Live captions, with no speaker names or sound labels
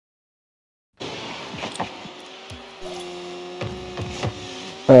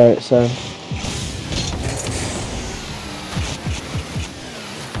Alright, so.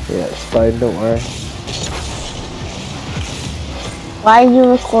 Yeah, it's fine, don't worry. Why are you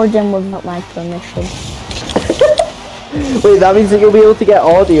recording without my permission? Wait, that means that you'll be able to get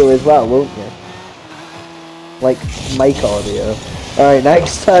audio as well, won't you? Like, mic audio. Alright,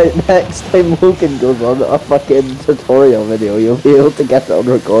 next time Logan goes on a fucking tutorial video, you'll be able to get it on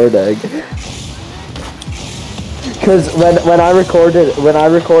recording. Because when I record it on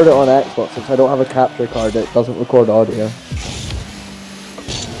Xbox, since I don't have a capture card, it doesn't record audio.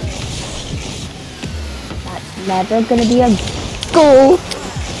 That's never gonna be a goal.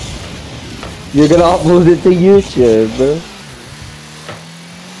 You're gonna upload it to YouTube.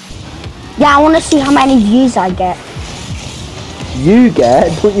 Yeah, I wanna see how many views I get. You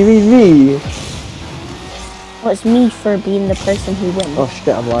get? Don't you mean me? Well, it's me for being the person who wins. Oh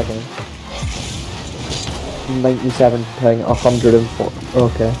shit, I'm lagging. 97 ping, 104.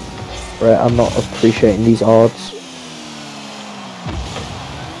 Okay. Right, I'm not appreciating these odds.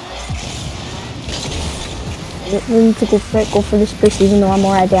 We need to go for this push even though I'm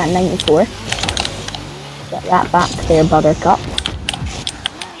already at 94. Get that back there, Buttercup.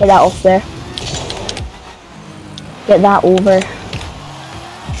 Get that off there. Get that over.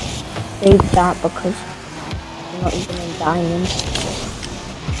 Save that because I'm not even in diamonds.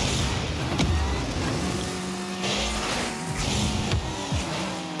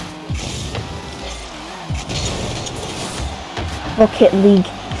 Rocket League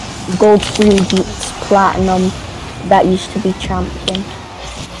Gold 3 beats Platinum that used to be champion.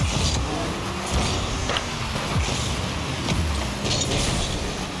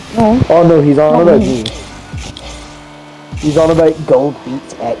 No. Oh no, he's on about me. He's on about Gold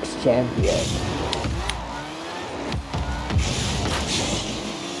beats ex-champion.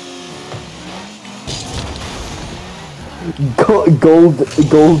 Gold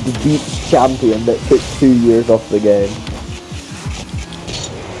beats champion that took 2 years off the game.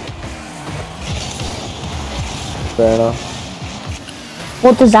 Fair enough.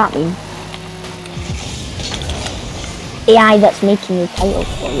 What does that mean? AI that's making your title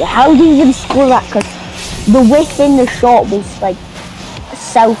for you. How do you even score that? Because the width in the shot was like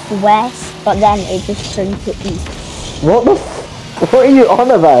southwest, but then it just turned to east. What the f- What are you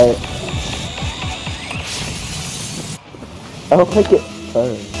on about? I don't think it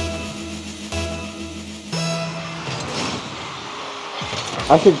turned.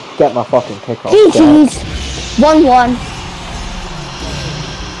 I should get my fucking kickoff. GG's! 1-1.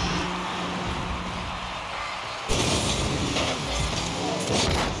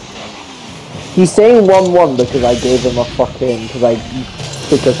 He's saying 1-1 because I gave him a fucking, because I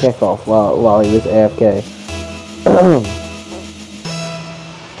took a kickoff while he was AFK.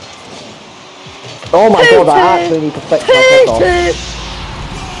 Oh my god, I actually need to fix my kickoff.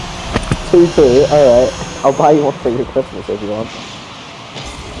 2-2, alright. I'll buy you one for your Christmas if you want.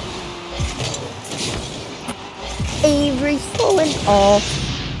 Avery's falling off.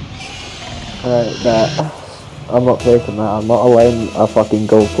 Alright, that. I'm not taking that. I'm not allowing a fucking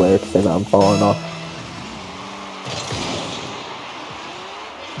gold player to say that I'm falling off.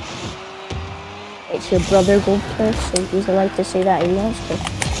 It's your brother gold player, so he's allowed to say that he wants to.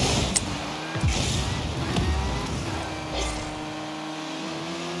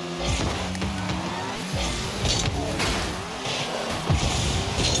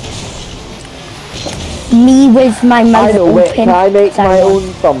 Me with my mouth I know, open. wait, can I make my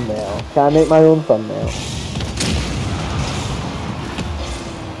own thumbnail? Can I make my own thumbnail?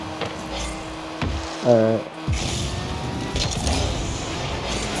 Alright.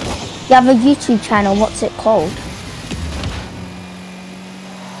 You have a YouTube channel, what's it called?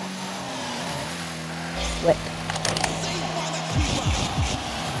 Wait.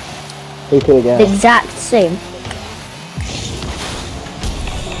 Take it again. The exact same.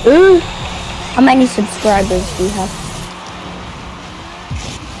 Ooh! How many subscribers do you have?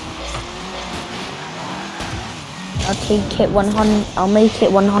 I'll take it 100. I'll make it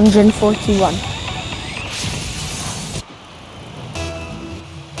 141.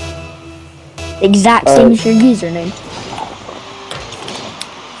 Exact same as your username.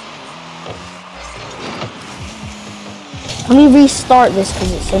 Let me restart this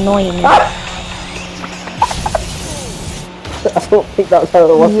because it's annoying me. I don't think that's how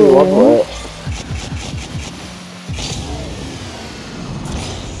it was you want it.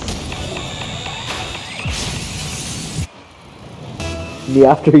 Me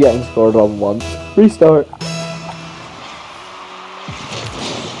after getting scored on once. Restart.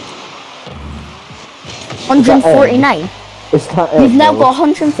 Is 149. Is that We've now got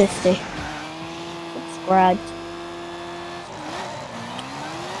 150 subscribed.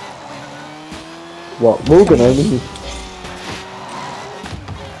 What? Logan, I mean.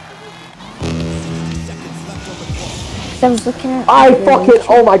 I was looking at.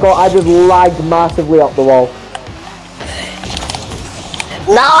 Oh my god! I just lagged massively up the wall.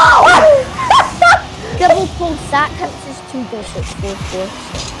 No! Double pull that counts as 2 goals, so it's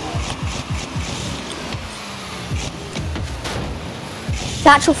 4-4. It's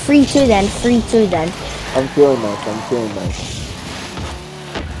actual 3-2 then, 3-2 then. I'm feeling nice,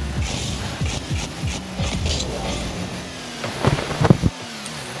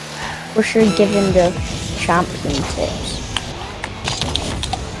 We're sure giving the champion tips.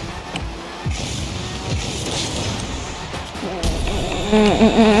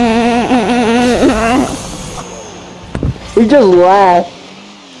 He just laughed.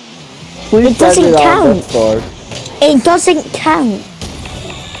 Please It doesn't count. It doesn't count.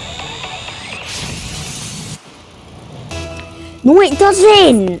 No, it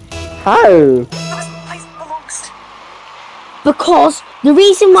doesn't. How? Because the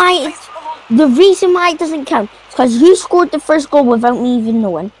reason why it doesn't count is because you scored the first goal without me even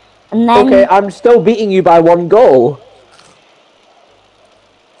knowing, and then. Okay, I'm still beating you by 1 goal.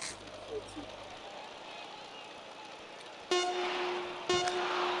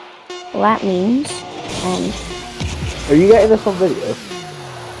 Well, that means. Are you getting this on video?